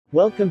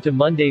Welcome to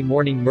Monday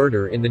Morning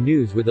Murder in the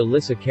News with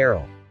Alyssa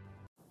Carroll.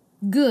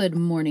 Good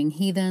morning,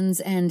 heathens,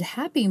 and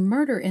happy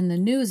Murder in the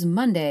News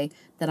Monday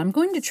that I'm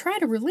going to try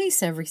to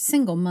release every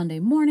single Monday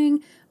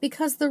morning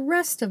because the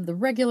rest of the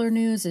regular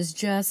news is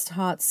just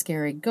hot,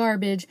 scary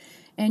garbage,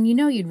 and you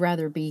know you'd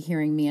rather be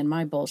hearing me and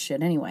my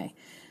bullshit anyway.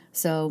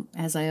 So,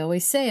 as I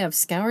always say, I've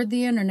scoured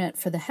the internet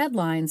for the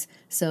headlines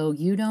so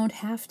you don't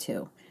have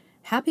to.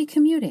 Happy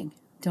commuting.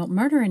 Don't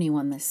murder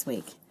anyone this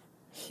week.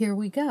 Here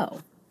we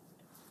go.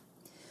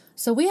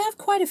 So we have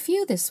quite a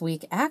few this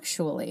week,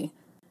 actually.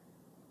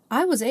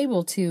 I was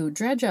able to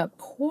dredge up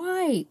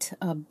quite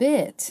a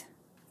bit.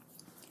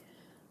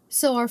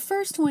 So our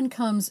first one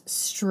comes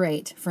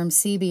straight from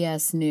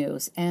CBS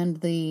News, and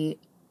the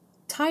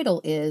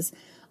title is,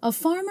 "A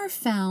farmer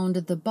found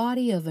the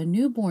body of a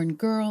newborn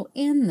girl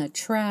in the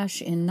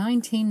trash in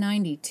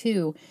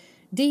 1992.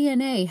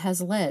 DNA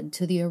has led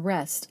to the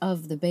arrest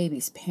of the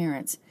baby's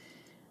parents."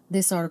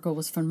 This article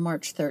was from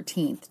March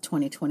 13th,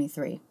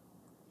 2023.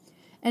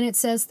 And it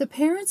says, the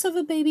parents of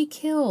a baby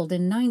killed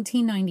in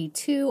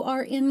 1992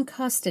 are in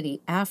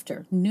custody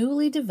after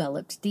newly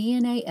developed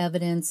DNA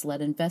evidence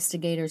led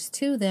investigators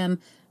to them,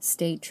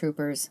 state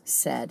troopers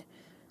said.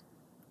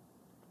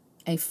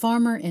 A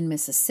farmer in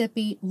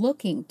Mississippi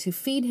looking to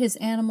feed his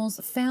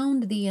animals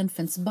found the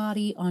infant's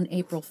body on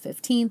April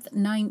 15,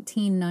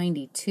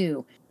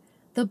 1992.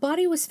 The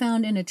body was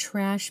found in a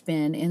trash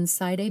bin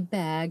inside a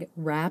bag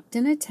wrapped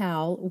in a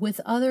towel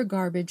with other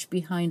garbage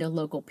behind a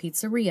local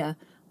pizzeria,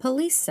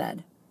 police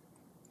said.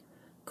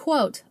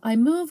 Quote, "I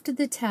moved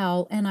the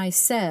towel and I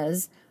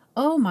says,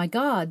 'Oh my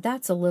God,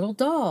 that's a little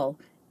doll,'"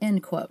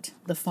 end quote,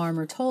 the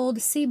farmer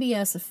told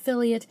CBS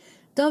affiliate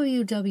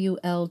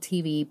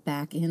WWL-TV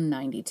back in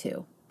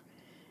 92.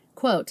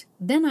 Quote,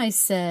 "Then I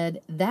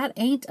said, 'That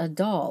ain't a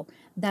doll,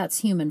 that's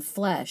human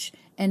flesh,'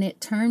 and it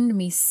turned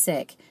me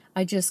sick.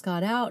 I just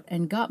got out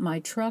and got my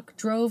truck,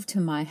 drove to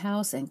my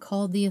house, and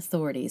called the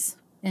authorities,"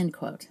 end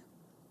quote.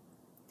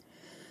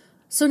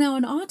 So now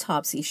an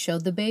autopsy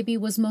showed the baby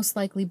was most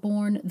likely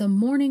born the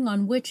morning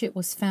on which it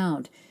was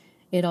found.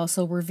 It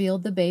also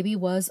revealed the baby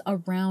was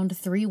around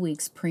 3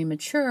 weeks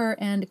premature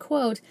and,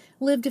 quote,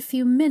 "lived a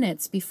few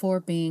minutes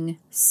before being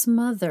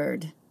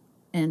smothered,"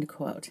 end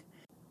quote.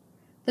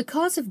 The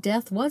cause of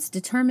death was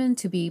determined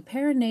to be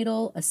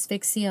perinatal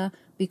asphyxia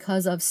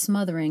because of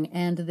smothering,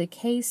 and the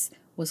case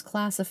was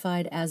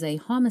classified as a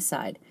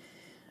homicide.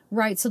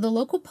 Right, so the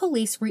local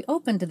police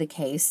reopened the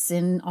case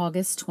in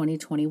August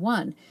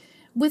 2021.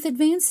 With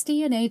advanced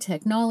DNA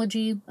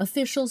technology,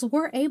 officials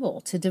were able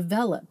to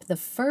develop the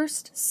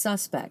first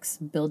suspects,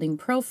 building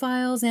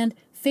profiles and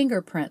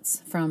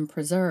fingerprints from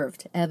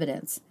preserved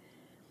evidence.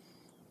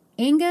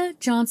 Inga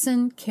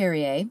Johnson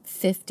Carrier,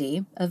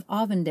 50, of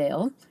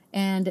Avondale,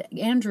 and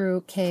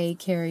Andrew K.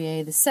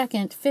 Carrier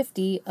II,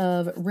 50,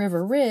 of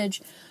River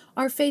Ridge,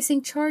 are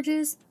facing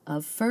charges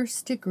of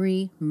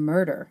first-degree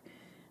murder.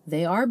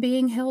 They are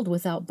being held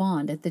without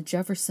bond at the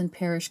Jefferson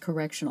Parish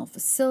Correctional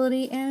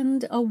Facility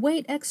and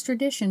await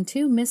extradition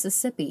to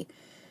Mississippi.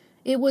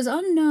 It was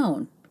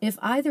unknown if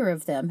either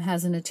of them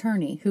has an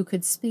attorney who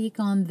could speak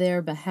on their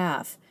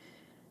behalf.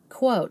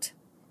 Quote,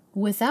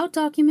 "Without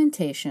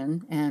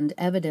documentation and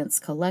evidence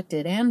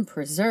collected and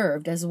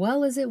preserved as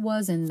well as it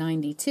was in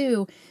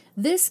 92,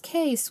 this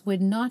case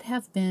would not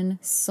have been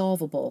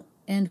solvable,"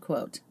 end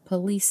quote,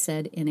 police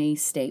said in a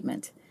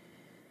statement.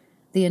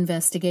 The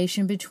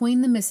investigation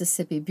between the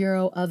Mississippi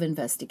Bureau of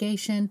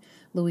Investigation,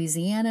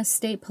 Louisiana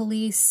State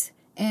Police,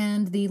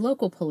 and the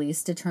local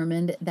police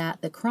determined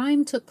that the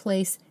crime took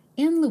place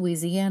in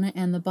Louisiana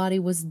and the body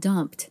was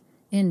dumped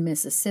in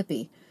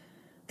Mississippi.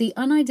 The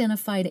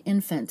unidentified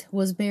infant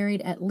was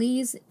buried at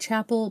Lee's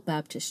Chapel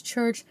Baptist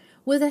Church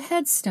with a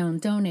headstone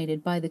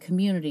donated by the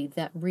community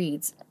that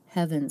reads,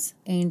 "Heaven's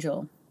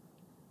Angel."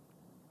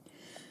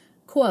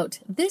 Quote,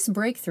 "This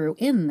breakthrough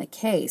in the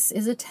case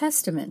is a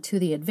testament to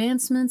the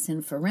advancements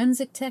in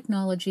forensic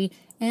technology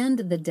and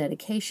the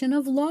dedication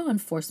of law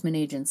enforcement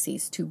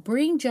agencies to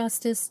bring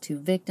justice to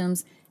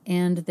victims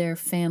and their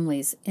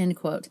families," end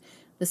quote,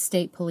 the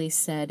state police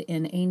said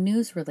in a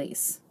news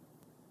release.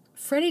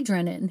 Freddie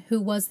Drennan,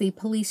 who was the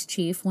police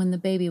chief when the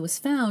baby was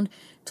found,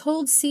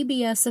 told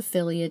CBS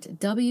affiliate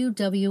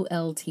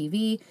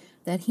WWL-TV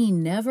that he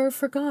never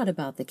forgot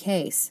about the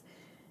case.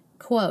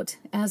 Quote,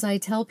 "As I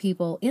tell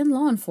people in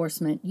law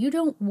enforcement, you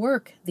don't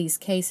work these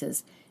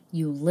cases,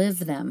 you live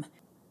them.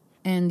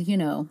 And,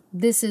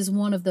 this is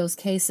one of those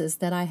cases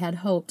that I had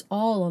hoped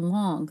all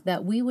along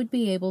that we would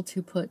be able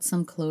to put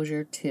some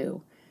closure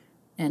to,"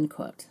 end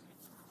quote.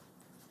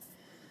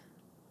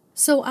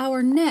 So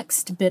our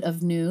next bit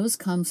of news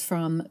comes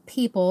from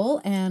People,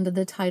 and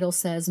the title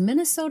says,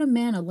 "Minnesota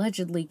man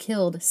allegedly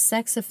killed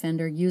sex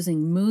offender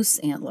using moose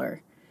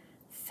antler."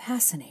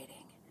 Fascinating.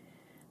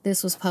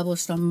 This was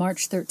published on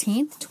March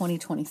 13th,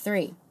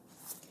 2023.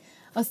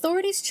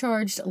 Authorities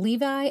charged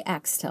Levi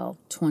Axtell,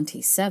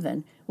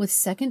 27, with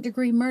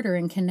second-degree murder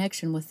in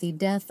connection with the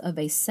death of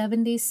a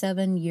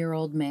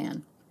 77-year-old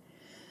man.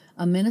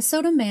 A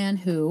Minnesota man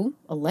who,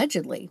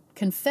 allegedly,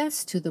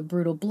 confessed to the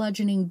brutal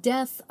bludgeoning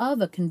death of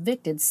a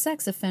convicted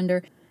sex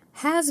offender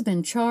has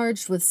been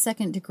charged with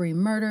second-degree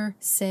murder,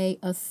 say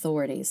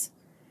authorities.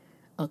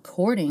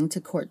 According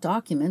to court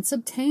documents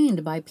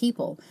obtained by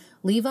People,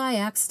 Levi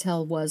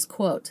Axtell was,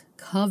 quote,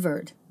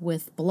 covered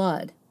with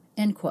blood,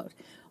 end quote,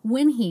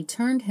 when he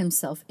turned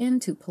himself in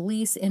to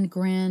police in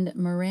Grand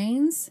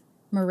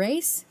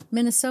Marais,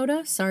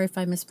 Minnesota, sorry if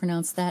I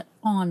mispronounced that,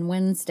 on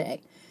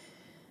Wednesday.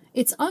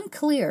 It's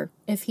unclear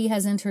if he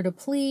has entered a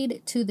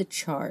plea to the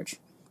charge.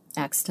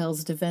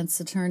 Axtell's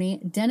defense attorney,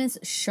 Dennis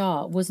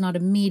Shaw, was not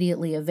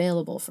immediately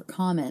available for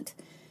comment.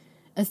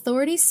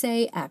 Authorities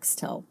say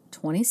Axtell,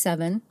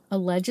 27,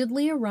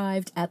 allegedly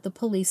arrived at the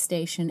police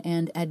station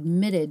and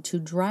admitted to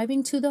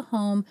driving to the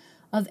home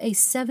of a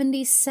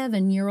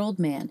 77-year-old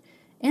man,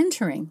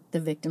 entering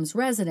the victim's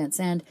residence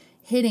and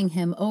hitting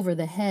him over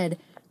the head,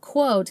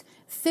 quote,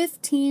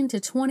 15 to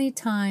 20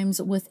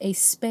 times with a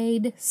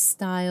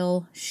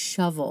spade-style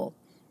shovel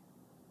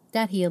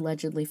that he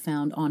allegedly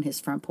found on his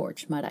front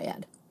porch, might I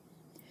add.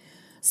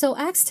 So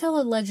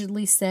Axtell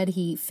allegedly said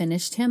he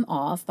finished him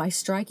off by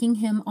striking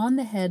him on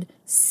the head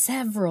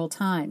several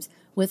times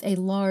with a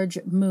large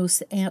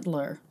moose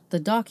antler, the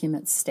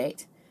documents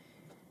state.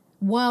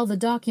 While the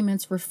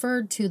documents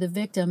referred to the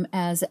victim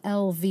as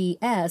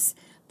LVS,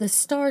 the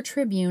Star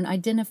Tribune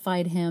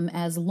identified him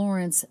as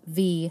Lawrence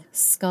V.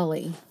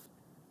 Scully.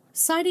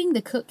 Citing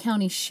the Cook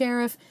County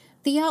Sheriff,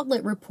 the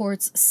outlet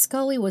reports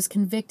Scully was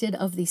convicted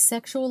of the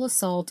sexual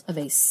assault of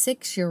a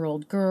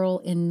 6-year-old girl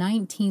in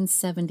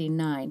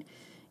 1979.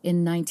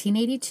 In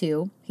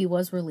 1982, he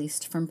was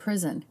released from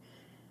prison.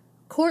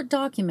 Court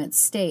documents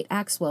state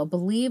Axwell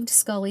believed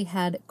Scully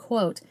had,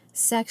 quote,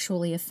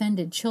 sexually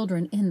offended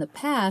children in the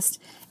past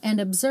and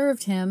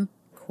observed him,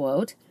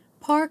 quote,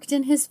 parked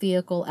in his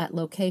vehicle at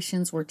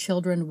locations where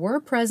children were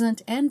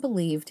present and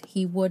believed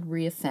he would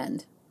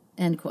reoffend,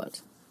 end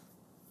quote.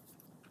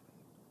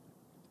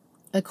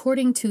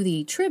 According to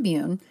the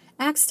Tribune,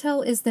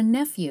 Axtell is the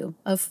nephew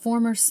of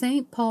former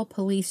St. Paul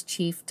Police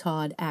Chief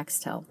Todd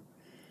Axtell.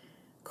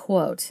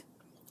 Quote,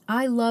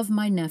 I love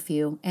my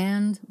nephew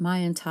and my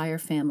entire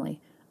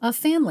family, a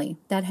family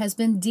that has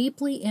been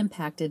deeply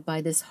impacted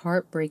by this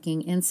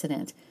heartbreaking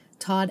incident,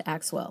 Todd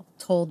Axwell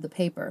told the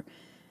paper.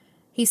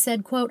 He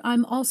said, quote,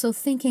 I'm also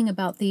thinking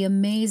about the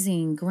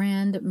amazing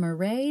Grand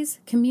Marais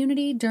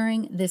community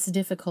during this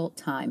difficult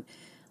time.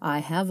 I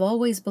have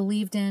always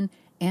believed in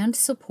and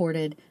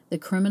supported the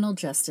criminal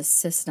justice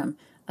system,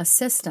 a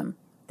system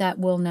that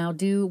will now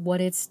do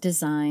what it's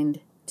designed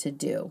to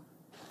do.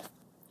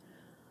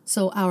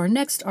 So our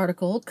next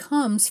article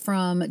comes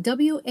from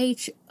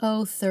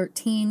WHO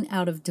 13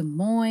 out of Des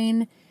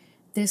Moines.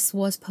 This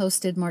was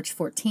posted March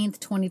 14th,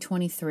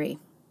 2023.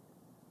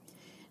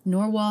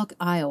 Norwalk,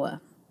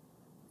 Iowa.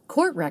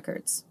 Court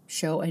records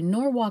show a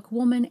Norwalk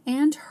woman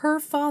and her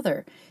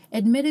father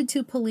admitted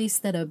to police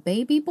that a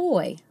baby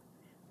boy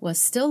was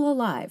still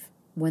alive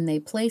when they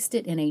placed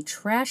it in a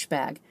trash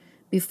bag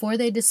before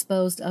they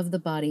disposed of the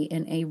body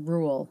in a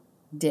rural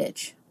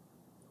ditch.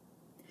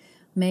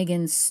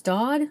 Megan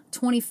Stodd,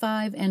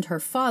 25, and her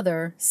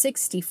father,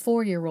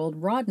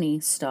 64-year-old Rodney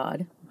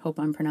Stodd, hope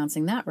I'm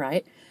pronouncing that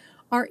right,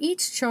 are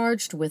each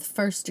charged with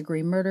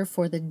first-degree murder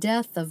for the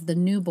death of the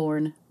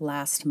newborn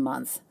last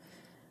month.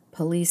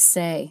 Police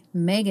say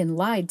Megan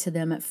lied to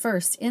them at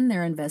first in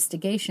their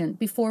investigation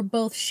before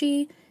both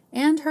she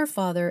and her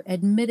father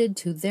admitted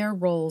to their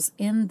roles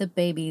in the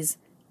baby's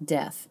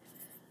death.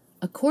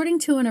 According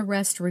to an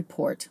arrest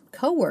report,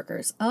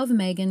 co-workers of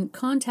Megan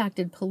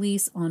contacted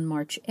police on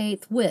March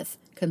 8th with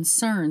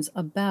concerns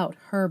about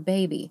her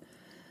baby.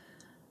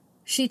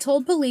 She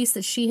told police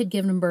that she had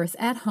given birth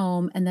at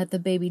home and that the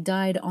baby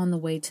died on the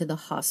way to the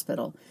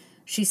hospital.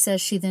 She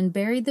says she then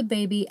buried the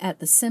baby at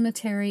the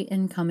cemetery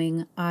in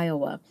Cumming,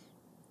 Iowa.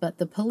 But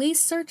the police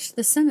searched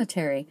the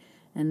cemetery,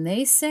 and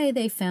they say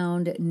they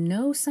found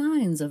no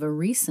signs of a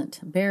recent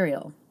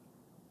burial.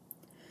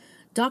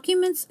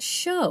 Documents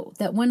show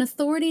that when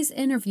authorities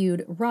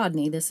interviewed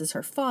Rodney, this is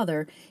her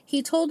father,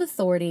 he told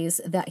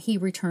authorities that he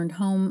returned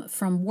home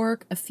from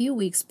work a few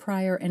weeks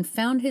prior and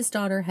found his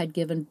daughter had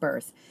given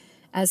birth.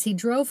 As he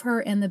drove her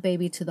and the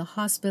baby to the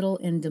hospital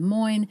in Des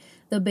Moines,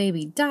 the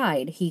baby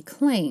died, he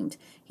claimed.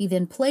 He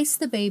then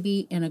placed the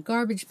baby in a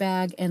garbage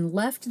bag and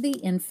left the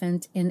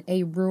infant in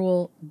a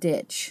rural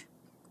ditch,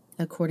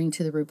 according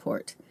to the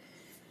report.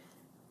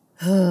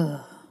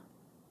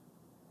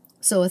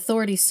 So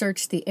authorities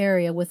searched the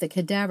area with a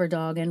cadaver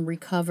dog and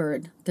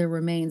recovered the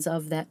remains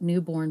of that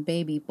newborn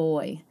baby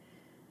boy.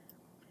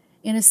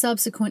 In a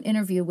subsequent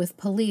interview with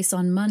police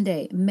on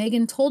Monday,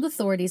 Megan told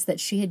authorities that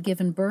she had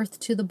given birth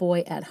to the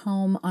boy at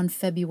home on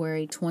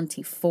February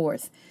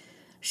 24th.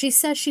 She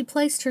says she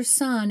placed her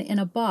son in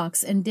a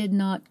box and did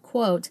not,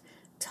 quote,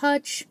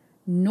 touch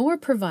nor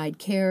provide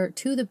care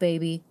to the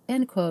baby,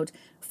 end quote,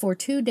 for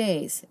 2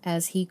 days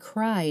as he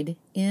cried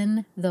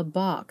in the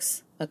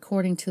box,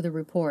 according to the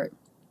report.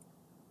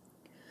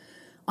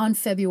 On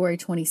February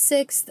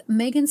 26th,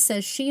 Megan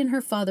says she and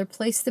her father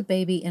placed the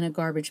baby in a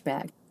garbage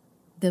bag.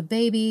 The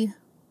baby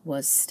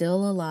was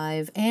still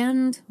alive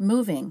and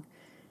moving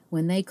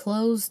when they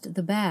closed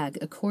the bag,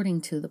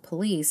 according to the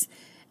police,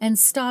 and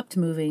stopped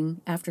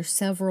moving after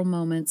several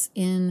moments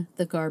in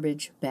the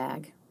garbage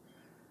bag.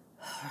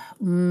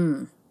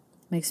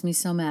 Makes me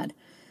so mad.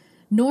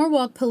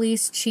 Norwalk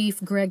Police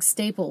Chief Greg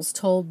Staples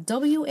told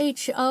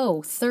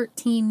WHO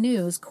 13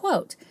 News,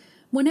 quote,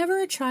 "Whenever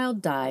a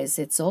child dies,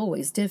 it's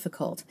always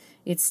difficult.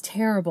 It's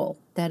terrible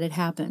that it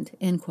happened,"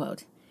 end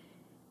quote.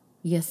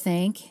 You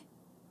think?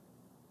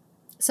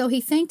 So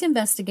he thanked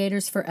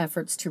investigators for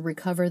efforts to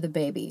recover the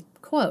baby.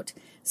 Quote,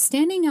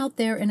 "Standing out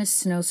there in a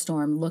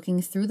snowstorm,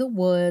 looking through the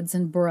woods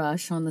and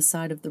brush on the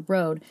side of the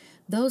road,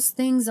 those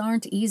things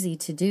aren't easy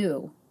to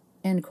do,"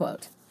 end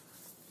quote.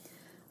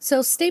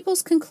 So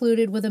Staples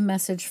concluded with a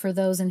message for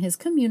those in his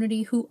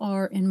community who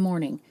are in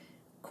mourning.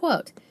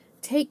 Quote,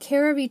 "Take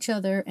care of each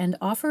other and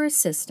offer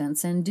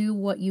assistance and do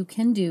what you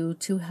can do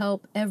to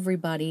help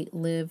everybody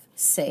live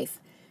safe,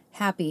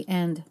 happy,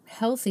 and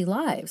healthy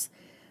lives.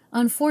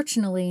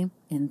 Unfortunately,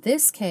 in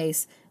this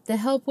case, the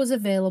help was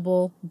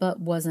available but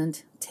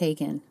wasn't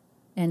taken,"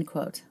 end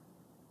quote.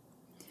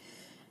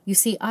 You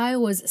see,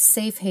 Iowa's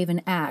Safe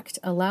Haven Act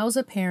allows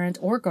a parent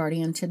or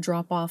guardian to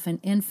drop off an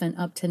infant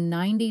up to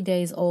 90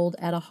 days old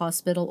at a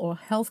hospital or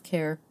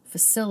healthcare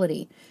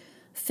facility.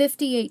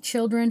 58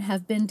 children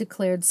have been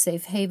declared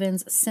safe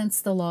havens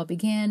since the law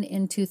began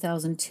in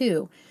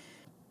 2002.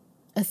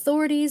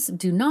 Authorities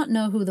do not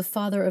know who the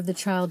father of the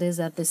child is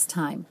at this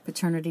time.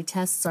 Paternity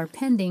tests are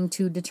pending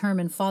to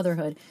determine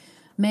fatherhood.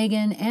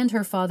 Megan and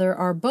her father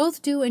are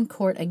both due in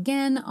court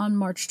again on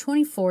March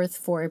 24th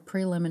for a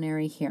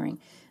preliminary hearing.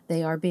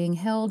 They are being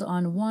held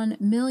on $1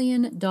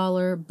 million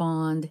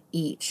bond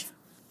each.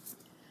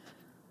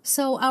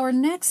 So our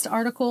next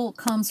article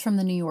comes from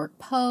the New York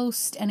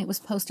Post, and it was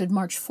posted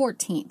March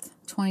 14th,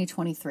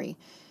 2023.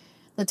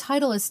 The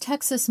title is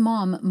 "Texas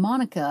Mom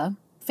Monica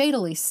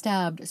Fatally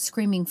Stabbed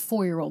Screaming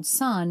 4-Year-Old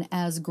Son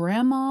as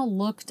Grandma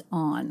Looked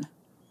On."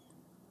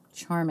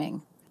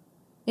 Charming.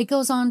 It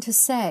goes on to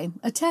say,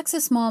 a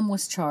Texas mom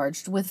was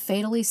charged with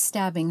fatally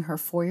stabbing her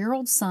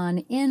 4-year-old son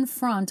in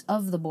front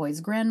of the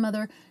boy's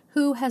grandmother,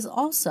 who has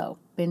also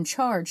been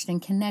charged in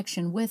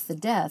connection with the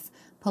death,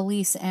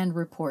 police and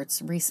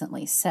reports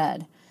recently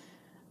said.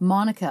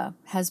 Monica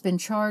has been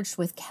charged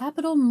with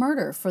capital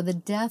murder for the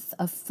death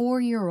of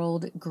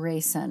 4-year-old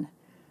Grayson.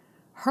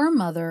 Her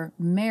mother,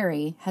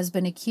 Mary, has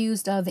been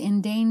accused of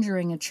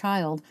endangering a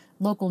child,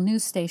 local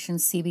news station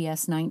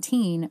CBS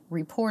 19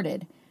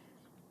 reported.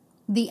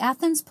 The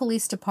Athens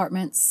Police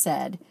Department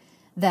said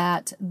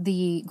that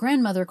the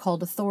grandmother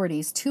called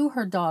authorities to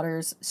her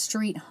daughter's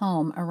street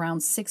home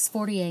around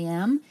 6:40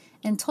 a.m.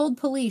 and told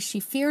police she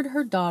feared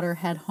her daughter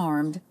had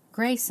harmed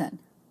Grayson.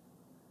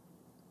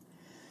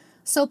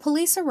 So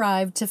police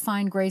arrived to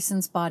find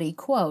Grayson's body,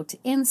 quote,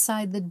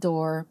 inside the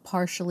door,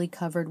 partially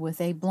covered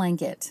with a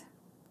blanket.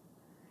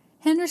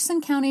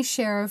 Henderson County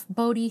Sheriff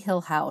Bodie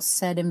Hillhouse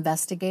said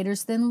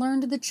investigators then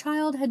learned the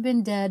child had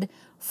been dead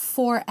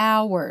for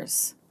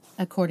hours,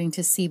 according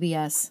to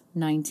CBS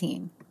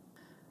 19.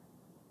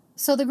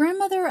 So the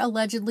grandmother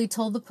allegedly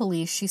told the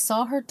police she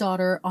saw her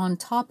daughter on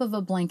top of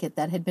a blanket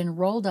that had been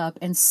rolled up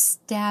and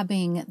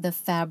stabbing the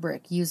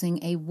fabric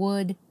using a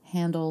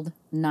wood-handled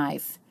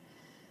knife.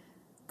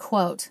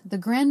 Quote, "The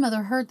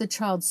grandmother heard the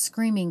child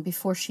screaming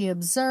before she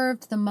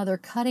observed the mother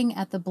cutting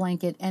at the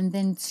blanket, and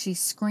then she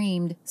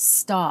screamed,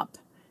 'Stop,'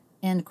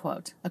 end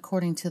quote,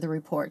 according to the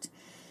report.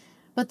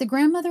 But the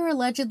grandmother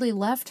allegedly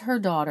left her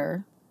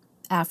daughter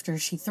after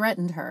she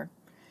threatened her.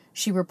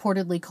 She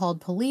reportedly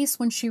called police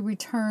when she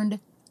returned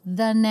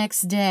the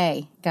next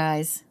day,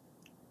 guys.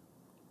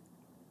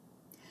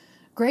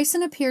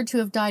 Grayson appeared to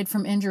have died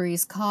from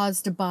injuries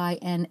caused by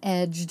an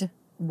edged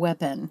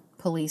weapon,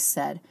 police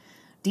said.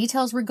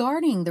 Details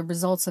regarding the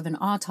results of an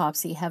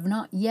autopsy have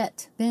not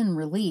yet been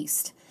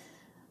released.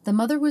 The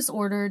mother was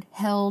ordered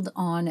held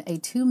on a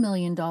 $2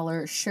 million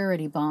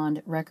surety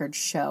bond, records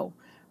show.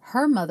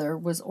 Her mother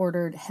was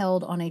ordered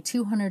held on a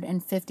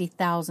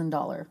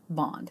 $250,000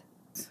 bond.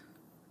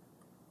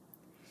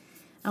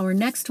 Our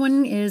next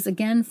one is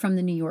again from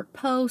the New York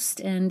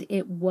Post, and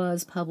it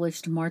was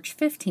published March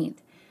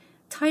 15th.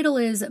 Title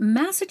is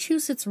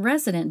Massachusetts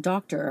Resident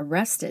Doctor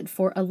Arrested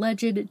for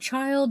Alleged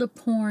Child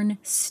Porn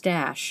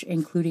Stash,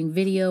 including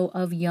video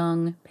of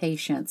young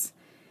patients.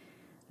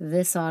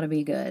 This ought to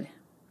be good.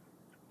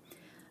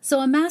 So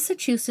a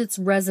Massachusetts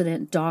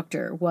resident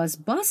doctor was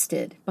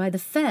busted by the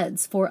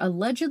feds for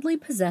allegedly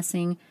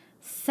possessing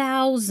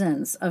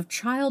thousands of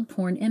child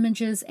porn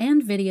images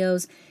and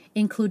videos,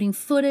 including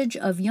footage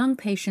of young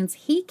patients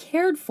he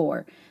cared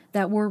for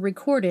that were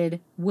recorded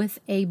with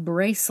a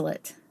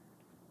bracelet.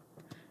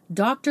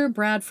 Dr.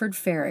 Bradford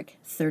Farrick,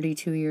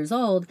 32 years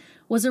old,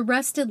 was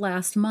arrested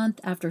last month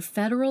after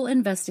federal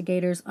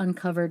investigators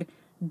uncovered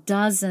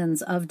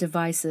dozens of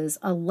devices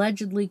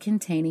allegedly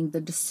containing the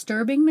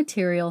disturbing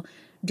material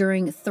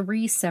during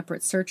 3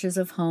 separate searches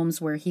of homes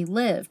where he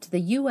lived, the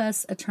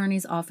U.S.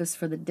 Attorney's Office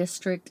for the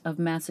District of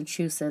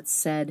Massachusetts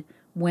said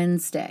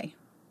Wednesday.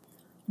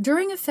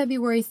 During a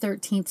February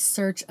 13th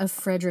search of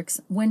Frederick's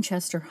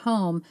Winchester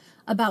home,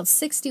 about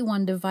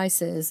 61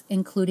 devices,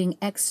 including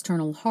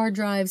external hard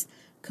drives,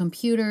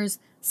 computers,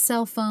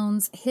 Cell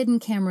phones, hidden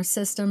camera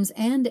systems,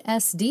 and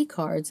SD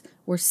cards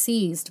were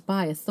seized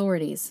by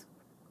authorities.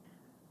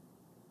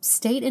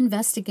 State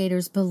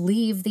investigators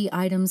believe the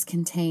items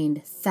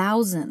contained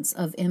thousands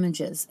of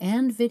images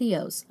and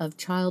videos of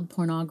child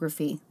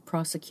pornography,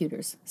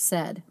 prosecutors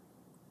said.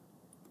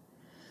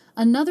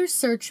 Another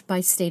search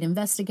by state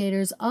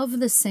investigators of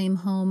the same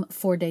home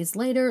 4 days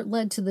later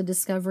led to the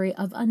discovery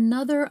of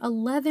another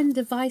 11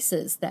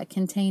 devices that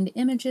contained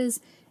images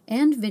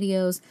and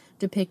videos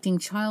depicting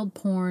child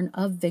porn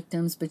of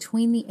victims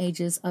between the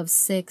ages of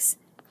 6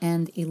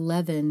 and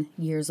 11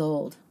 years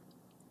old.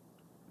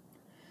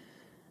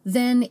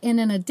 Then, in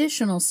an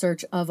additional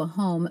search of a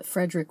home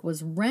Frederick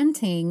was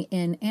renting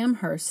in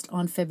Amherst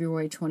on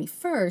February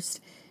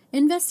 21st,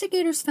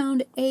 investigators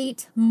found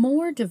 8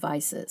 more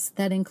devices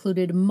that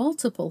included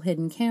multiple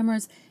hidden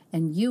cameras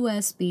and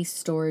USB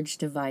storage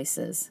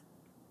devices.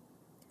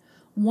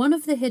 One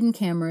of the hidden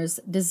cameras,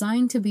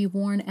 designed to be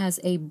worn as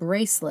a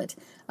bracelet,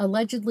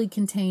 allegedly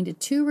contained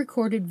 2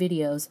 recorded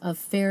videos of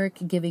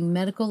Ferrick giving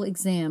medical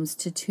exams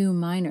to 2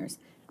 minors,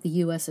 the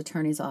U.S.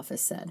 Attorney's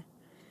Office said.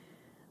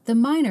 The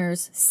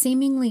minors,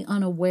 seemingly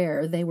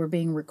unaware they were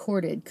being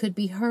recorded, could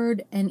be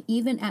heard and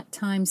even at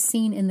times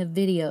seen in the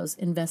videos,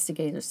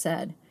 investigators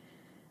said.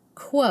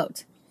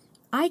 Quote,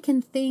 "I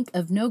can think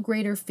of no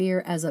greater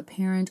fear as a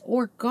parent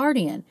or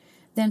guardian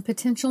than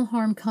potential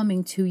harm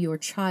coming to your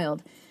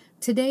child.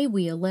 Today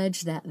we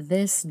allege that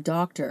this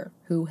doctor,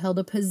 who held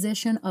a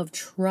position of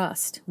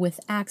trust with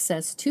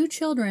access to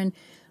children,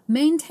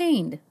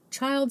 maintained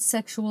child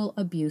sexual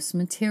abuse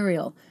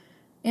material,"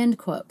 end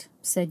quote,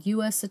 said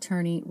U.S.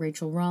 Attorney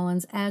Rachel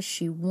Rollins as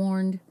she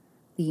warned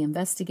the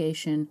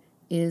investigation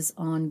is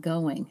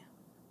ongoing.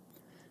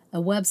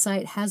 A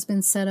website has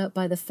been set up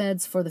by the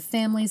feds for the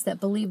families that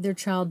believe their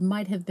child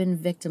might have been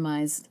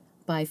victimized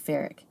by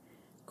Ferrick.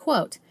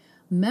 Quote,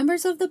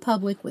 "Members of the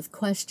public with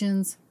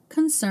questions,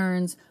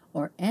 concerns,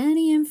 or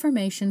any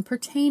information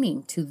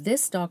pertaining to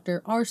this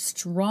doctor are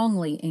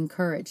strongly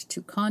encouraged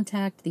to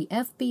contact the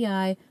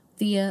FBI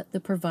via the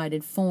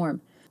provided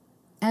form.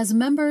 As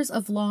members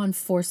of law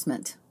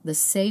enforcement, the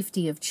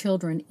safety of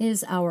children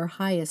is our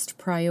highest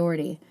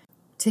priority.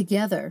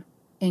 Together,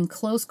 in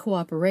close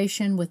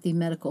cooperation with the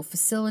medical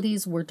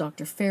facilities where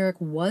Dr. Ferrick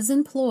was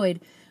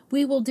employed,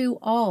 we will do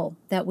all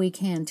that we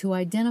can to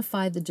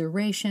identify the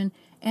duration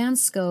and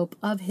scope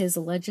of his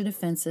alleged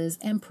offenses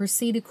and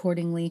proceed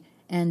accordingly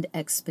and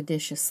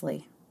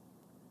expeditiously."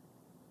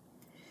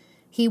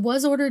 He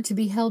was ordered to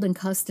be held in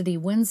custody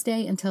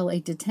Wednesday until a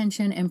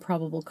detention and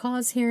probable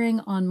cause hearing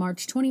on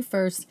March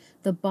 21st,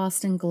 the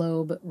Boston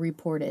Globe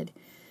reported.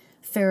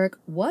 Ferrick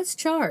was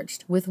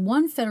charged with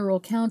 1 federal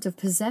count of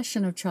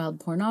possession of child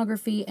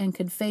pornography and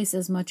could face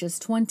as much as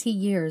 20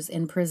 years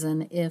in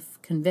prison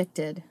if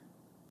convicted.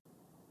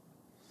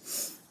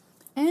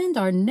 And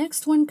our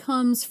next one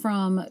comes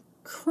from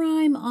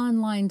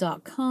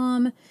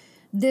crimeonline.com.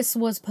 This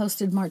was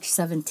posted March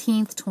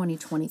 17th,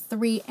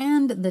 2023,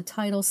 and the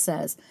title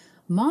says,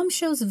 "Mom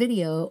shows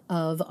video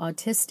of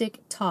autistic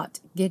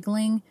tot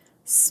giggling,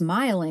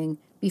 smiling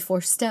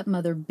before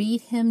stepmother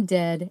beat him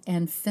dead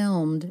and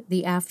filmed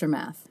the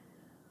aftermath."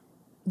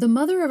 The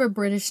mother of a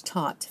British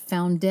tot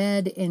found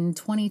dead in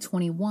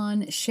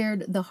 2021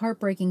 shared the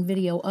heartbreaking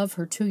video of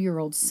her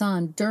 2-year-old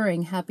son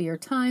during happier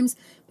times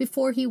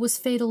before he was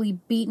fatally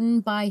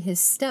beaten by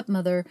his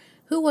stepmother,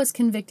 who was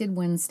convicted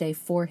Wednesday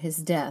for his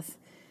death.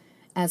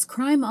 As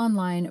Crime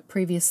Online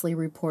previously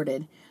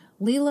reported,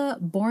 Leila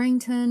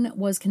Borrington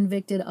was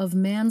convicted of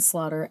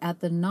manslaughter at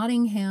the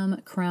Nottingham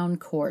Crown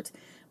Court,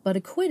 but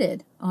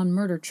acquitted on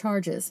murder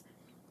charges.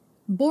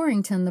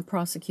 Borrington, the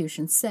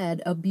prosecution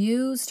said,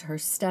 abused her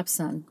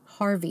stepson,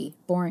 Harvey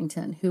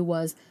Borrington, who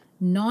was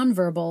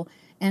nonverbal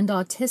and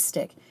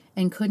autistic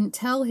and couldn't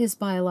tell his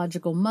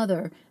biological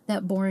mother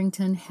that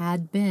Borrington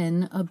had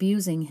been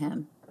abusing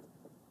him.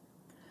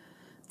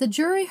 The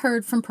jury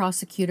heard from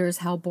prosecutors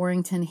how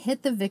Borrington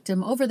hit the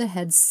victim over the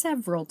head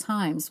several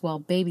times while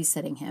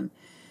babysitting him.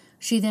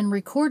 She then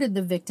recorded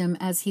the victim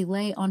as he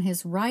lay on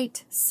his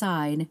right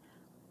side,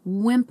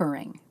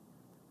 whimpering.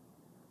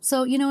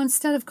 So,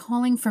 instead of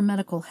calling for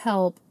medical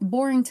help,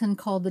 Borrington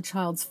called the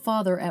child's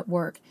father at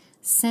work,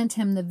 sent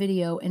him the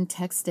video, and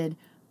texted,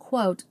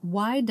 quote,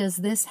 "Why does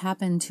this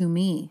happen to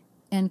me?"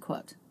 End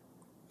quote.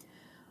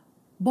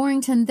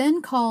 Borrington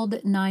then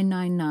called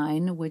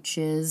 999, which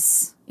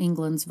is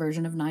England's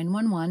version of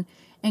 911,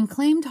 and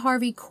claimed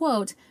Harvey,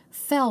 quote,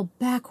 "fell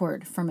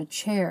backward from a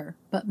chair,"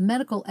 but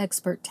medical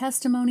expert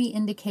testimony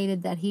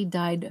indicated that he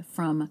died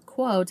from,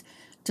 quote,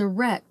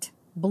 "direct,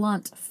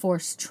 blunt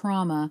force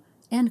trauma,"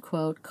 end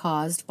quote,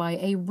 caused by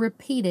a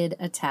repeated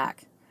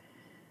attack.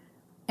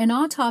 An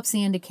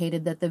autopsy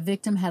indicated that the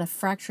victim had a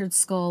fractured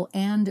skull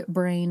and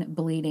brain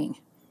bleeding.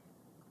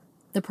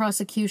 The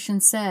prosecution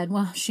said,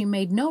 she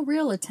made no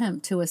real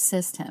attempt to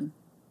assist him.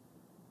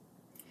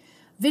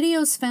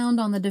 Videos found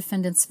on the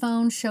defendant's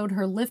phone showed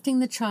her lifting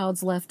the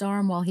child's left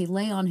arm while he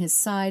lay on his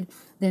side,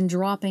 then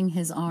dropping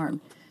his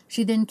arm.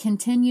 She then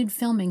continued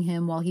filming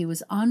him while he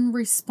was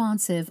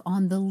unresponsive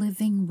on the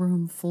living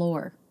room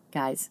floor.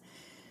 Guys,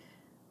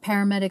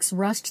 Paramedics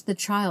rushed the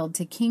child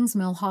to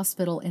Kingsmill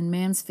Hospital in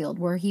Mansfield,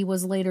 where he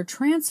was later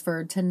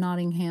transferred to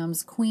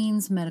Nottingham's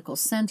Queen's Medical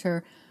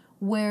Center,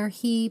 where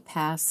he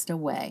passed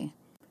away.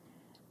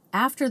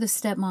 After the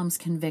stepmom's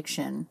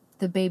conviction,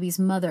 the baby's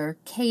mother,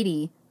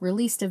 Katie,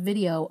 released a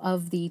video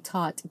of the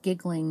tot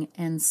giggling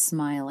and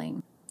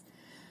smiling.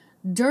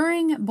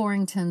 During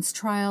Borrington's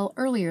trial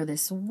earlier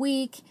this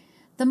week,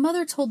 the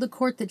mother told the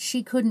court that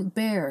she couldn't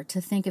bear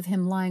to think of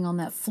him lying on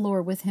that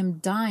floor with him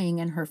dying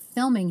and her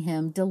filming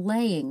him,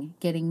 delaying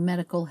getting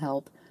medical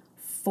help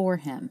for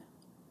him.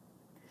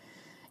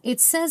 It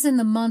says in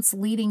the months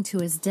leading to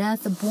his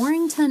death,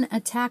 Borrington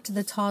attacked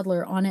the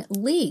toddler on at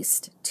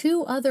least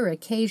 2 other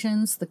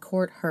occasions, the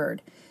court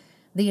heard.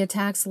 The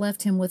attacks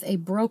left him with a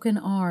broken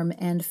arm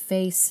and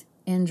face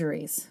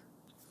injuries.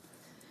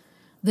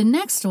 The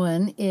next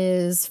one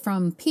is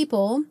from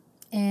People,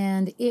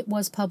 and it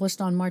was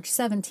published on March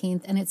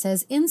 17th, and it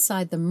says,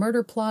 inside the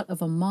murder plot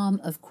of a mom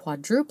of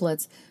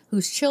quadruplets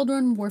whose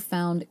children were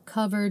found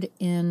covered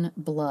in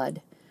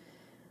blood.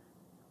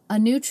 A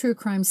new true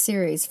crime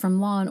series from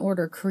Law &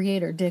 Order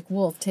creator Dick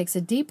Wolf takes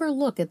a deeper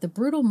look at the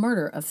brutal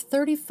murder of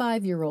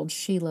 35-year-old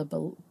Sheila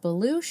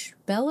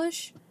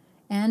Belush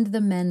and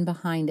the men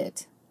behind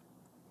it.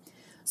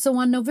 So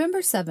on November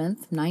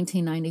 7th,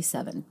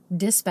 1997,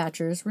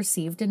 dispatchers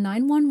received a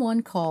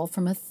 911 call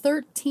from a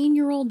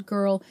 13-year-old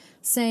girl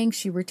saying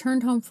she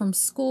returned home from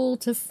school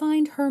to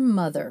find her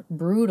mother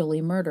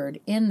brutally murdered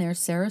in their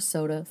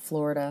Sarasota,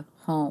 Florida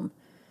home.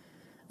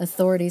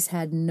 Authorities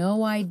had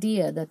no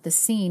idea that the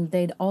scene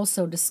they'd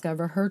also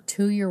discover her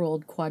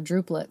 2-year-old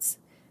quadruplets,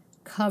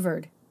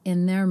 covered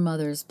in their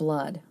mother's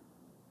blood.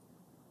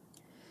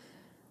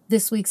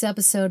 This week's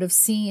episode of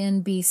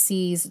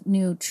CNBC's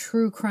new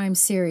true crime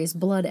series,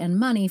 Blood and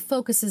Money,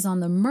 focuses on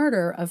the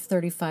murder of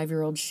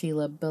 35-year-old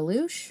Sheila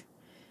Belush,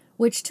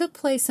 which took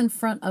place in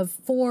front of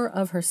 4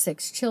 of her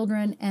 6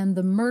 children, and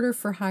the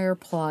murder-for-hire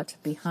plot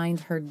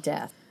behind her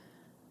death.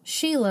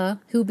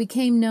 Sheila, who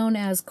became known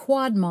as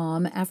Quad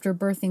Mom after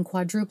birthing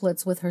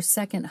quadruplets with her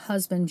second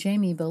husband,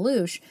 Jamie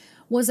Belush,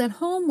 was at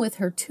home with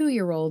her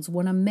 2-year-olds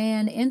when a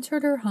man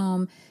entered her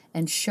home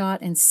and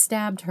shot and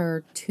stabbed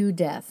her to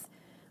death.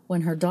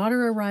 When her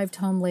daughter arrived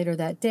home later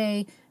that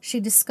day, she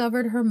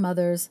discovered her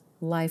mother's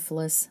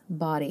lifeless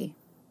body.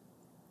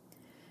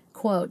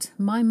 Quote,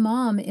 "My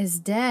mom is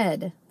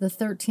dead," the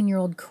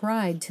 13-year-old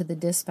cried to the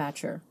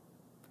dispatcher.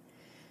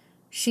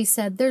 She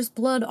said, "There's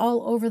blood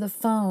all over the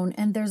phone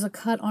and there's a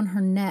cut on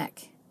her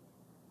neck."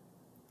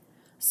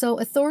 So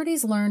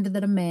authorities learned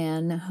that a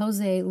man,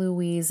 Jose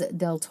Luis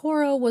Del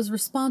Toro, was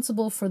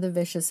responsible for the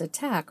vicious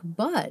attack,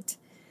 but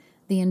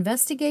the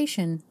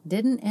investigation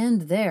didn't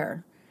end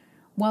there.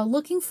 While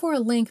looking for a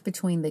link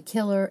between the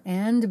killer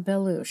and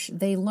Belush,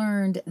 they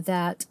learned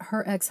that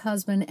her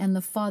ex-husband and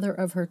the father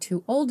of her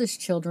 2 oldest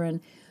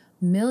children,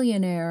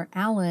 millionaire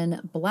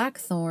Alan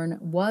Blackthorne,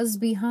 was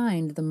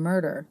behind the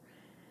murder.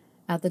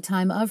 At the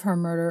time of her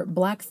murder,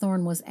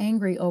 Blackthorne was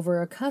angry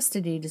over a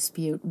custody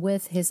dispute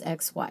with his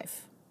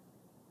ex-wife.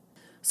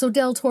 So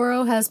Del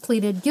Toro has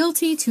pleaded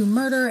guilty to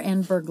murder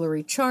and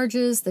burglary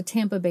charges, the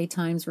Tampa Bay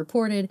Times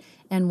reported,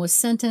 and was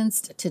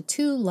sentenced to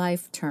 2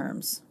 life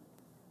terms.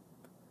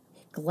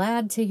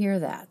 Glad to hear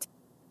that.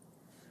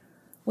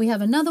 We have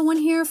another one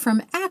here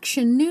from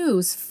Action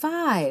News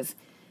 5.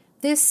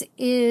 This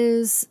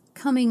is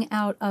coming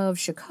out of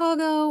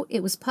Chicago.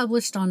 It was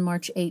published on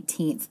March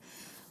 18th.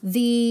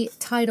 The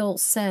title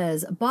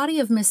says, "Body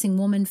of missing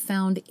woman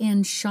found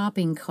in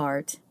shopping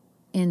cart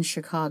in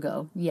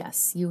Chicago."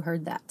 Yes, you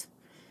heard that.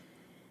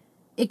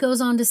 It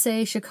goes on to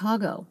say,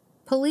 Chicago.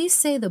 Police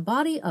say the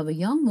body of a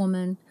young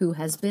woman who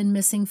has been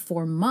missing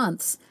for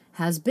months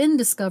has been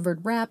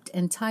discovered wrapped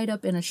and tied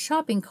up in a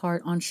shopping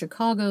cart on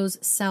Chicago's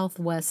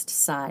southwest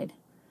side.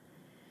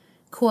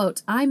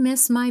 Quote, "I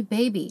miss my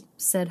baby,"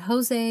 said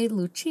Jose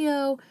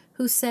Lucio,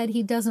 who said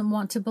he doesn't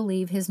want to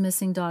believe his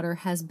missing daughter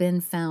has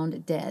been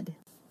found dead.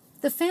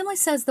 The family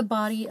says the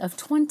body of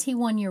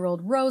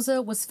 21-year-old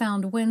Rosa was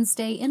found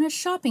Wednesday in a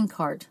shopping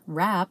cart,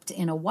 wrapped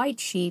in a white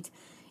sheet,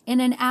 in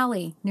an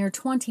alley near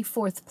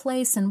 24th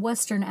Place and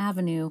Western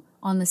Avenue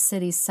on the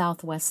city's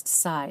southwest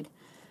side.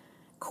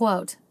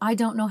 Quote, "I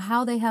don't know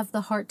how they have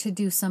the heart to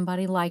do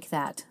somebody like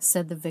that,"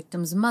 said the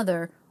victim's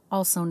mother,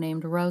 also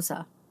named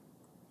Rosa.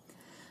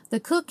 The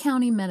Cook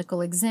County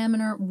Medical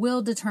Examiner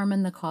will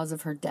determine the cause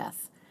of her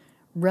death.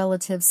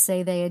 Relatives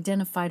say they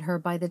identified her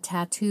by the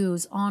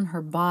tattoos on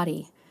her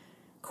body.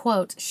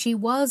 Quote, "She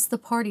was the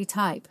party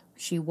type.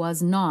 She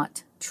was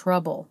not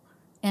trouble,"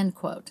 end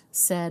quote,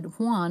 said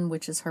Juan,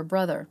 which is her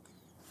brother.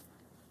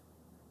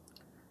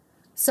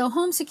 So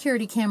home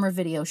security camera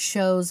video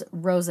shows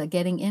Rosa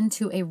getting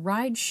into a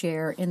ride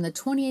share in the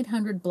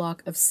 2800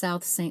 block of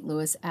South St.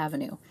 Louis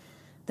Avenue.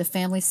 The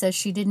family says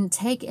she didn't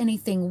take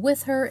anything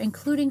with her,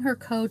 including her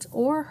coat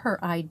or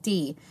her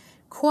ID.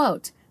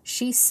 Quote,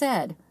 "She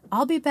said,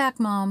 'I'll be back,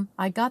 Mom.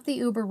 I got the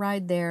Uber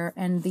ride there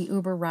and the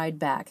Uber ride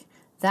back.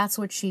 That's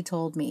what she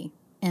told me,'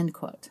 end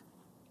quote.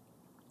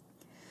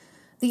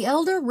 The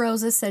elder,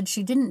 Rosa, said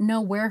she didn't know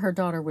where her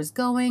daughter was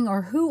going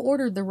or who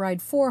ordered the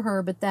ride for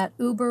her, but that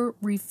Uber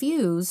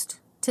refused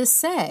to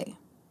say.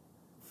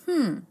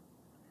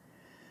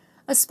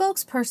 A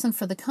spokesperson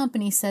for the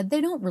company said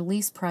they don't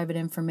release private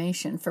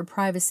information for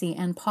privacy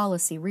and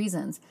policy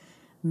reasons.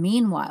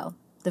 Meanwhile,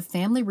 the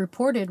family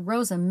reported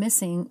Rosa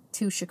missing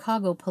to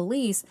Chicago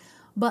police,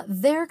 but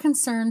their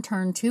concern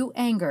turned to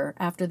anger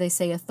after they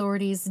say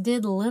authorities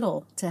did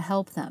little to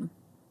help them.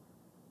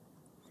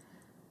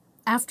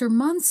 After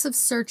months of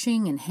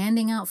searching and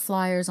handing out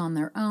flyers on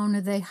their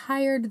own, they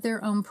hired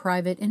their own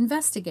private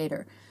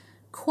investigator.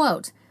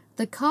 Quote,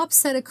 "The cops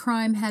said a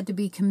crime had to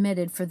be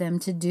committed for them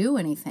to do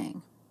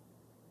anything."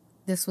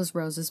 This was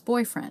Rosa's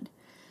boyfriend.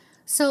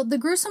 So the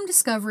gruesome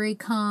discovery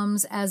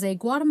comes as a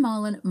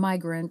Guatemalan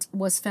migrant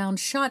was found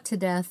shot to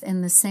death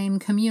in the same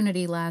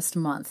community last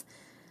month.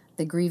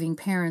 The grieving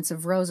parents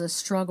of Rosa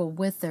struggle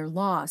with their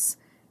loss.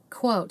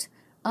 Quote,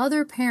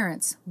 "Other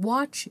parents,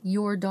 watch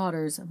your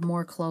daughters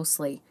more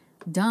closely.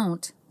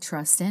 Don't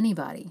trust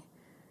anybody."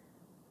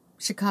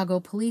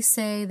 Chicago police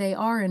say they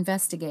are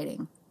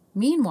investigating.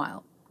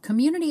 Meanwhile,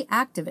 community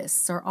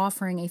activists are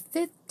offering a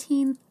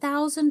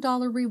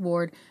 $15,000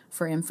 reward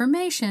for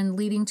information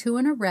leading to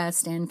an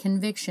arrest and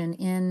conviction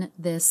in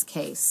this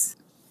case.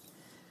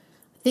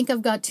 I think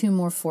I've got two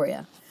more for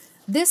you.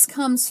 This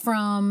comes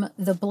from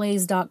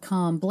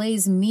theblaze.com,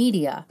 Blaze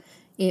Media.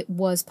 It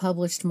was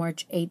published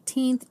March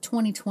 18th,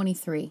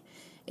 2023.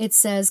 It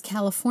says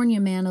California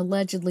man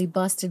allegedly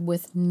busted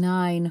with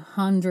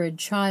 900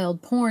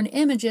 child porn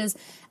images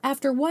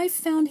after wife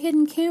found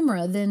hidden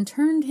camera, then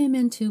turned him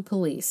into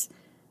police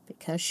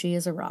because she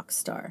is a rock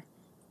star.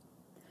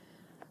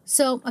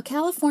 So, a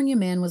California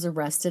man was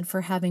arrested for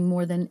having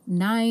more than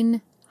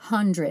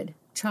 900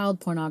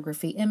 child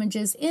pornography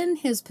images in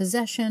his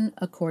possession,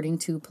 according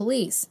to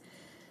police.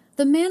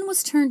 The man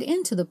was turned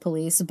into the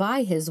police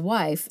by his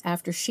wife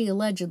after she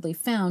allegedly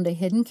found a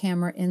hidden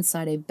camera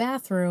inside a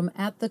bathroom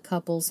at the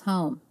couple's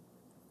home.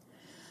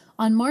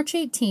 On March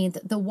 18th,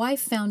 the wife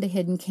found a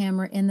hidden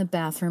camera in the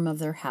bathroom of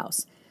their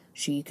house.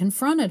 She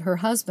confronted her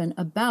husband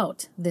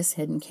about this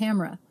hidden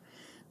camera.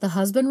 The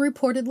husband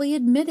reportedly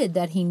admitted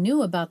that he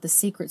knew about the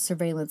secret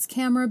surveillance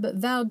camera but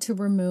vowed to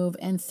remove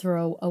and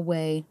throw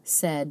away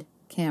said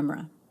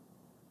camera.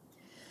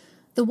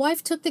 The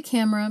wife took the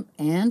camera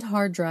and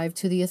hard drive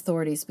to the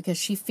authorities because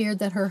she feared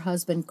that her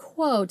husband,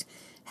 quote,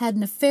 had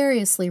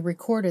nefariously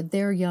recorded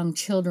their young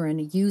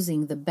children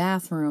using the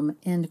bathroom,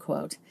 end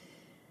quote.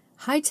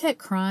 High-tech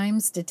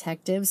crimes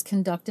detectives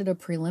conducted a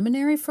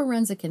preliminary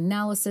forensic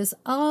analysis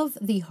of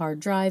the hard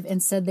drive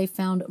and said they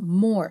found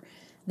more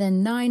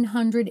than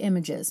 900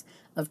 images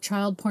of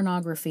child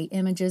pornography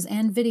images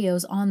and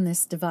videos on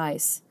this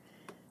device.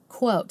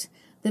 Quote,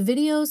 "The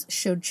videos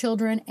showed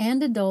children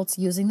and adults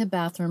using the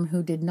bathroom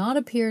who did not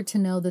appear to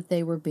know that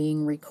they were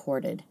being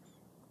recorded."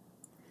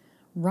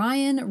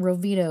 Ryan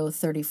Rovito,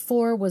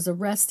 34, was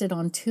arrested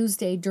on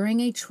Tuesday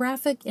during a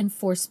traffic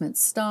enforcement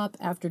stop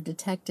after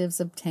detectives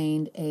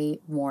obtained a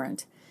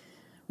warrant.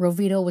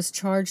 Rovito was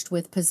charged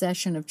with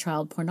possession of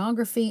child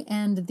pornography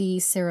and the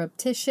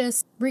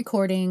surreptitious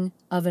recording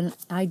of an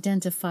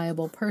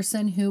identifiable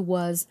person who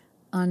was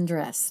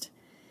undressed.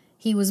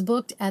 He was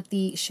booked at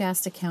the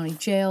Shasta County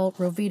Jail.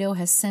 Rovito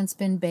has since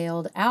been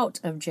bailed out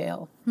of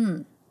jail.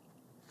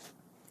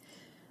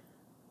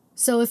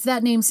 So if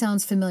that name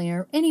sounds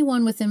familiar,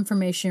 anyone with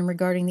information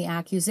regarding the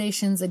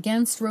accusations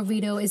against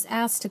Rovito is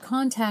asked to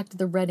contact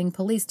the Reading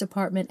Police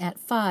Department at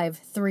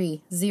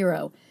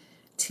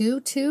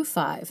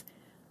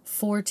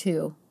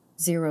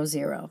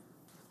 530-225-4200.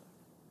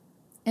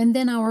 And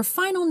then our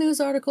final news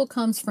article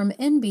comes from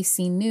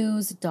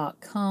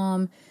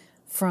NBCnews.com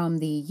from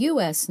the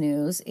U.S.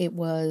 News. It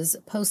was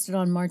posted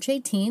on March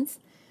 18th,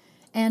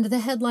 and the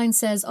headline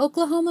says,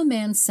 Oklahoma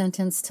man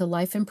sentenced to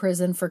life in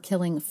prison for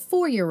killing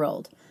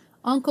 4-year-old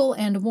uncle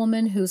and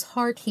woman whose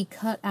heart he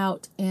cut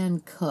out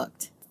and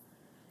cooked.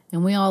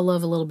 And we all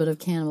love a little bit of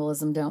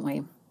cannibalism, don't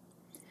we?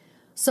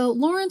 So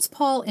Lawrence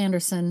Paul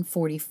Anderson,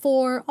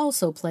 44,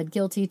 also pled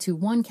guilty to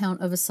 1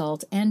 count of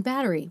assault and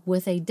battery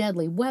with a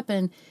deadly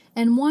weapon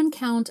and 1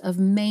 count of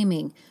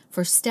maiming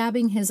for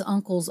stabbing his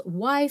uncle's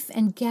wife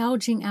and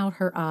gouging out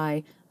her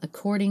eye,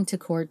 according to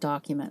court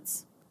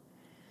documents.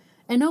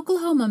 An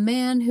Oklahoma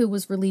man who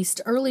was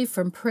released early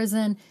from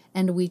prison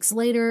and weeks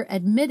later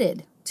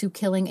admitted to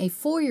killing a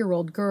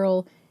 4-year-old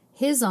girl,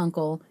 his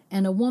uncle,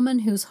 and a woman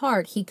whose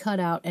heart he cut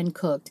out and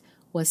cooked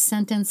was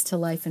sentenced to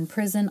life in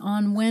prison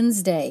on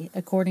Wednesday,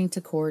 according to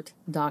court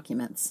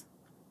documents.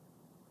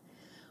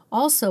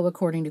 Also,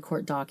 according to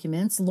court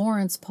documents,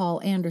 Lawrence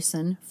Paul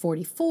Anderson,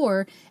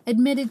 44,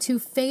 admitted to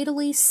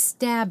fatally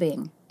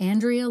stabbing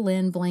Andrea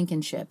Lynn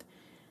Blankenship,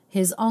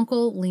 his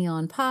uncle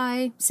Leon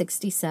Pye,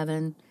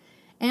 67,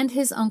 and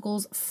his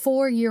uncle's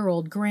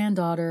 4-year-old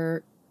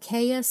granddaughter,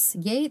 Caius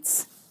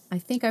Yates, I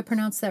think I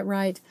pronounced that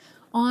right,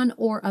 on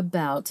or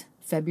about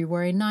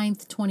February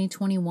 9th,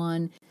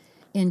 2021,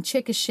 in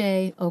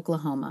Chickasha,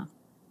 Oklahoma.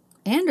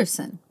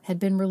 Anderson had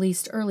been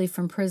released early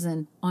from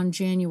prison on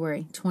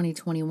January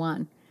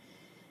 2021.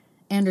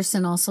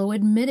 Anderson also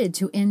admitted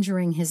to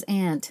injuring his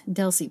aunt,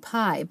 Delcy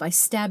Pye, by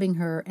stabbing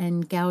her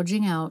and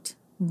gouging out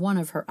one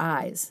of her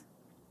eyes.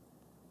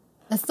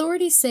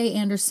 Authorities say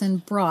Anderson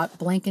brought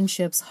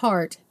Blankenship's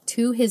heart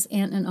to his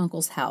aunt and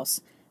uncle's house,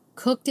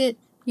 cooked it,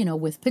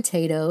 with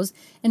potatoes,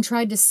 and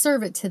tried to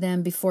serve it to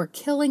them before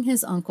killing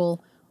his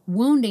uncle,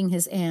 wounding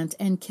his aunt,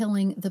 and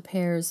killing the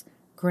pair's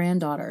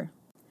granddaughter.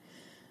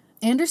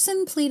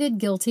 Anderson pleaded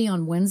guilty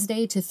on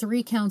Wednesday to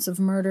 3 counts of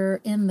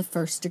murder in the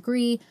first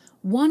degree,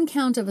 1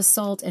 count of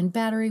assault and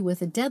battery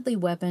with a deadly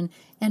weapon,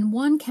 and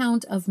 1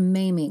 count of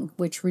maiming,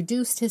 which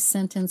reduced his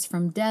sentence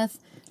from death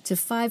to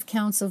 5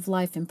 counts of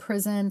life in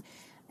prison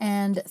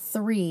and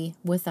 3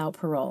 without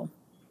parole.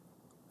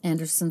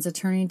 Anderson's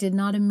attorney did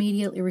not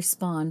immediately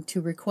respond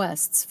to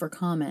requests for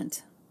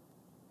comment.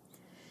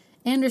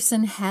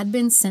 Anderson had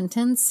been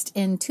sentenced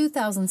in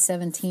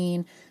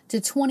 2017 to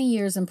 20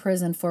 years in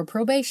prison for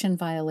probation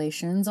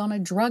violations on a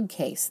drug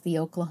case, the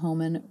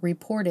Oklahoman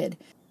reported.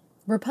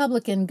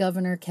 Republican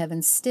Governor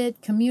Kevin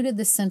Stitt commuted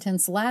the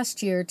sentence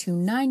last year to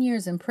 9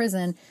 years in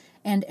prison,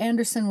 and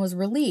Anderson was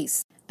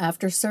released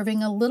after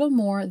serving a little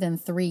more than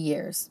 3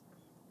 years.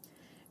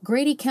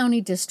 Grady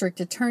County District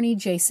Attorney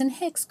Jason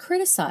Hicks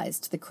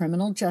criticized the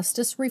criminal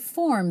justice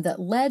reform that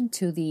led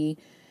to the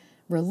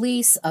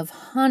release of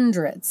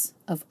hundreds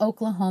of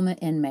Oklahoma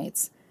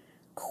inmates.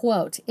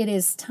 Quote, "It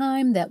is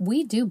time that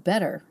we do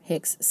better,"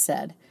 Hicks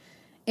said.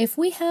 "If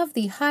we have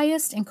the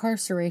highest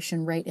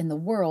incarceration rate in the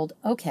world,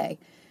 okay,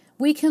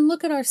 we can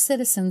look at our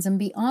citizens and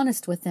be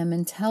honest with them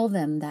and tell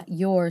them that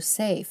you're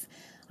safe.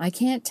 I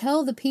can't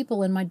tell the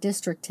people in my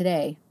district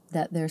today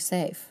that they're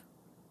safe."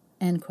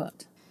 End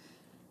quote.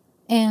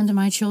 And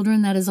my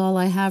children, that is all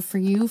I have for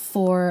you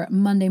for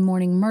Monday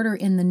Morning Murder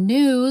in the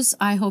News.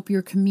 I hope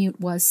your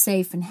commute was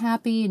safe and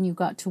happy and you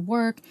got to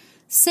work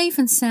safe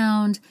and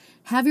sound.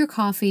 Have your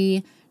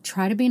coffee.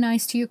 Try to be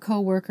nice to your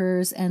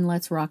coworkers and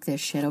let's rock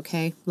this shit,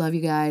 okay? Love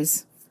you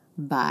guys.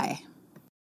 Bye.